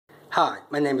Hi,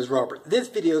 my name is Robert. This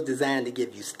video is designed to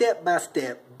give you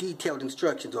step-by-step detailed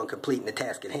instructions on completing the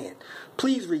task at hand.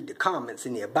 Please read the comments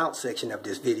in the About section of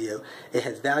this video. It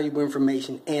has valuable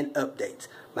information and updates.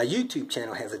 My YouTube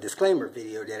channel has a disclaimer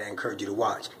video that I encourage you to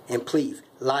watch. And please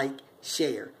like,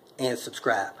 share, and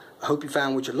subscribe. I hope you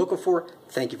found what you're looking for.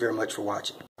 Thank you very much for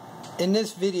watching. In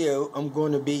this video, I'm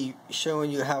going to be showing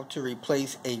you how to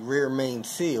replace a rear main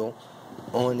seal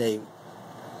on a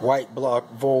white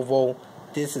block Volvo.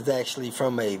 This is actually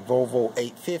from a Volvo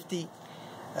 850.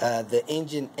 The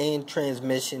engine and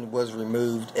transmission was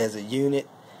removed as a unit,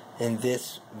 and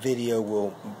this video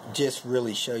will just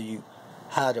really show you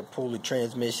how to pull the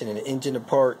transmission and the engine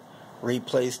apart,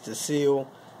 replace the seal,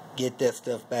 get that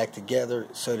stuff back together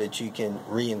so that you can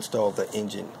reinstall the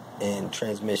engine and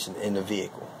transmission in the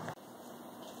vehicle.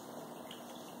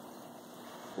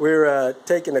 We're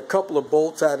taking a couple of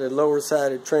bolts out of the lower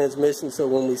side of the transmission, so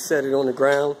when we set it on the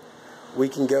ground, we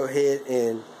can go ahead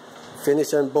and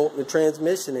finish unbolting the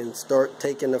transmission and start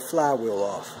taking the flywheel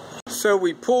off. So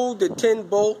we pulled the 10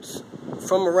 bolts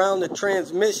from around the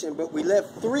transmission, but we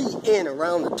left 3 in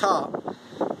around the top,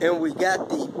 and we got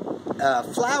the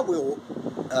flywheel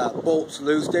bolts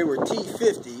loose. They were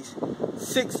T50s,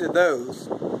 6 of those,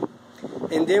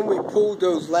 and then we pulled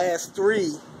those last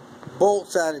 3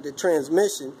 bolts out of the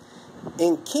transmission,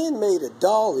 and Ken made a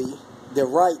dolly the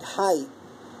right height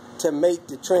to make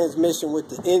the transmission with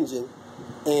the engine,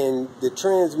 and the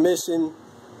transmission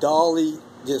dolly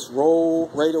just roll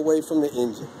right away from the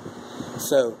engine.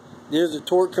 So there's a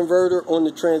torque converter on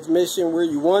the transmission where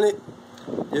you want it.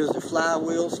 There's the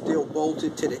flywheel still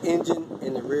bolted to the engine,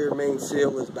 and the rear main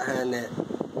seal is behind that.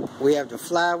 We have the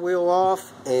flywheel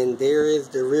off, and there is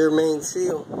the rear main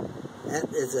seal.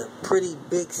 That is a pretty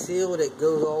big seal that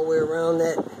goes all the way around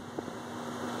that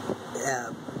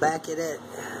back of that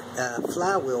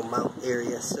flywheel mount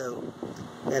area. So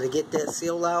got to get that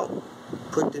seal out,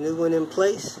 put the new one in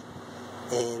place,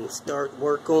 and start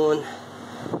work on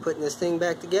putting this thing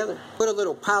back together. Put a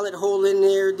little pilot hole in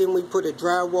there, then we put a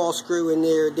drywall screw in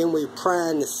there, then we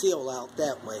prime the seal out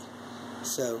that way.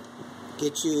 So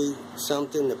get you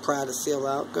something to pry the seal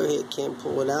out. Go ahead, Ken,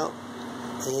 pull it out,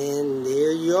 and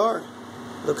there you are.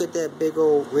 Look at that big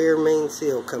old rear main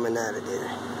seal coming out of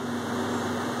there.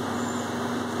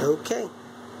 Okay.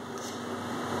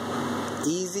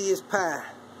 Easy as pie.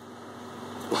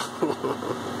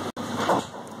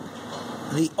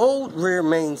 The old rear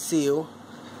main seal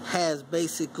has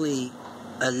basically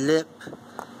a lip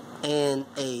and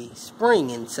a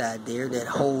spring inside there that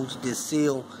holds the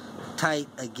seal tight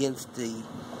against the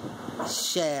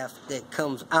shaft that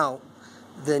comes out.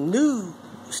 The new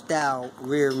style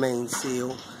rear main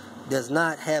seal does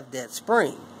not have that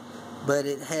spring, but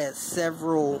it has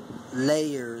several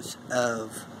layers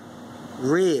of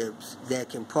ribs that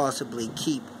can possibly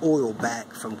keep oil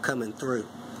back from coming through.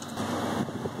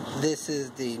 This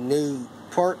is the new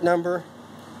part number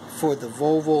for the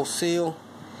Volvo seal.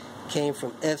 Came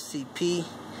from FCP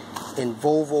in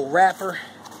Volvo wrapper,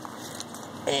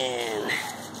 and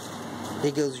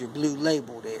there goes your blue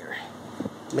label there,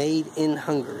 made in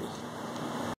Hungary.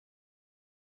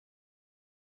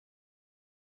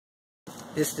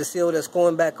 This is the seal that's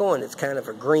going back on. It's kind of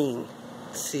a green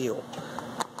seal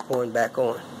going back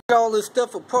on. Get all this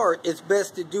stuff apart, it's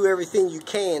best to do everything you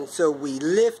can. So we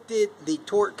lifted the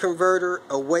torque converter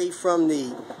away from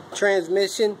the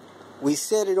transmission. We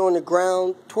set it on the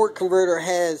ground. Torque converter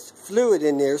has fluid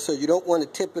in there, so you don't want to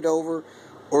tip it over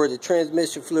or the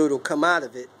transmission fluid will come out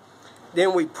of it.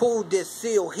 Then we pulled this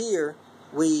seal here.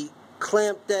 We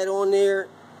clamped that on there,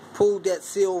 pulled that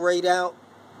seal right out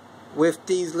with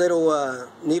these little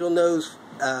needle nose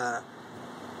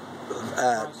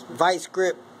vice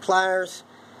grip pliers.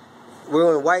 We're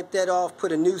going to wipe that off,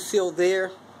 put a new seal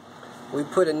there. We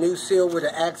put a new seal where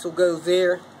the axle goes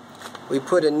there. We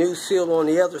put a new seal on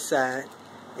the other side.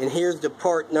 And here's the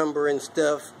part number and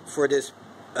stuff for this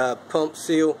pump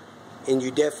seal. And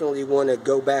you definitely want to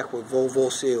go back with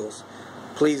Volvo seals.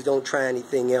 Please don't try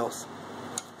anything else.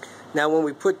 Now when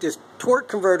we put this torque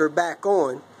converter back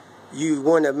on, you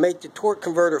want to make the torque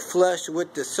converter flush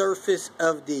with the surface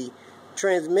of the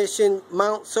transmission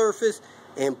mount surface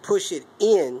and push it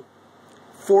in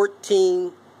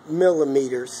 14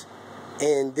 millimeters,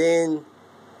 and then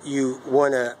you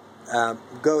want to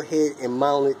go ahead and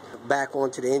mount it back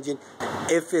onto the engine.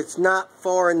 If it's not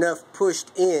far enough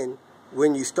pushed in,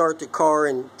 when you start the car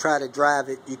and try to drive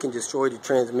it, you can destroy the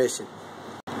transmission.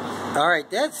 Alright,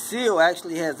 that seal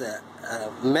actually has a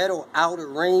metal outer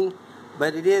ring,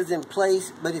 but it is in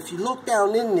place. But if you look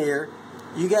down in there,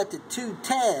 you got the 2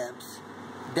 tabs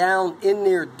down in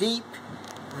there deep.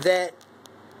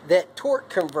 That torque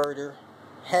converter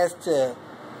has to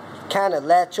kind of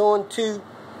latch on to.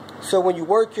 So when you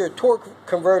work your torque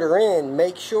converter in,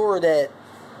 make sure that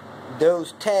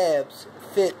those tabs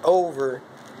fit over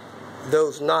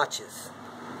those notches.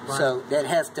 Right. So that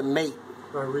has to mate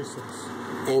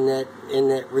in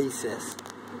that recess.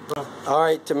 Right. All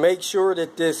right, to make sure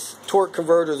that this torque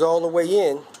converter is all the way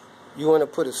in, you want to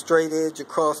put a straight edge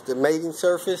across the mating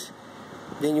surface.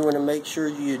 Then you want to make sure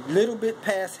you're a little bit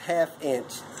past 1/2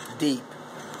 inch deep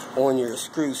on your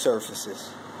screw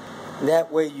surfaces.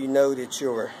 That way you know that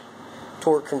your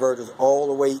torque converter is all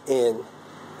the way in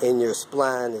and your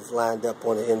spline is lined up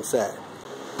on the inside.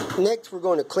 Next, we're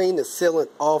going to clean the sealant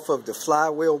off of the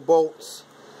flywheel bolts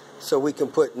so we can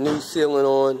put new sealant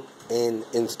on and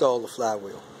install the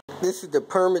flywheel. This is the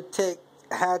Permatex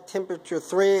high temperature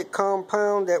thread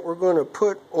compound that we're going to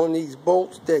put on these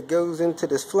bolts that goes into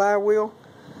this flywheel.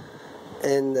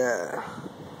 And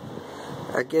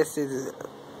I guess there's a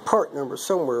part number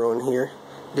somewhere on here.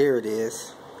 There it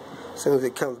is. As soon as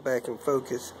it comes back in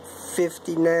focus,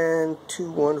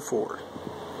 59214.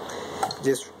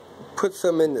 Just put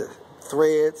some in the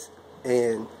threads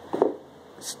and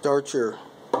start your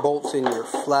bolts in your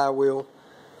flywheel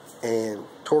and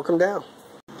torque them down.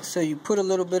 So you put a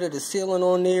little bit of the sealant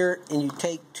on there and you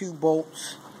take 2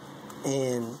 bolts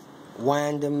and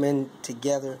wind them in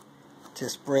together to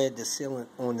spread the sealant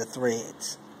on the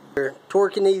threads. We're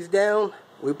torquing these down.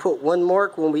 We put 1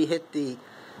 mark when we hit the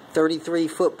 33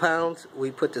 foot-pounds.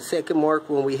 We put the second mark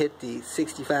when we hit the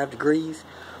 65 degrees.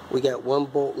 We got 1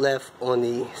 bolt left on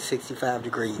the 65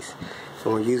 degrees.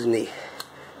 And we're using the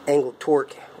angled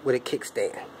torque with a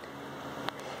kickstand.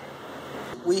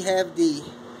 We have the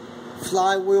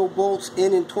flywheel bolts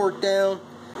in and torqued down.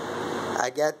 I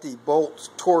got the bolts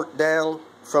torqued down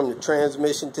from the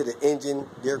transmission to the engine.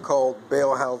 They're called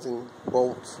bell housing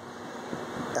bolts.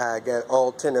 I got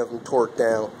all 10 of them torqued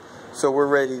down. So we're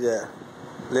ready to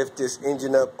lift this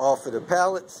engine up off of the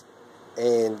pallets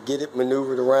and get it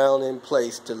maneuvered around in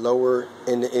place to lower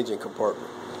in the engine compartment.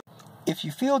 If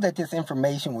you feel that this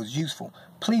information was useful,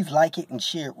 please like it and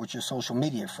share it with your social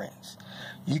media friends.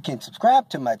 You can subscribe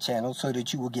to my channel so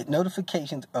that you will get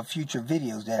notifications of future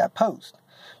videos that I post.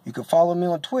 You can follow me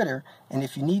on Twitter, and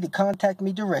if you need to contact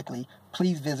me directly,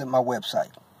 please visit my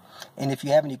website. And if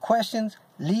you have any questions,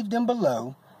 leave them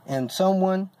below, and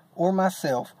someone or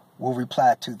myself will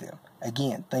reply to them.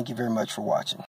 Again, thank you very much for watching.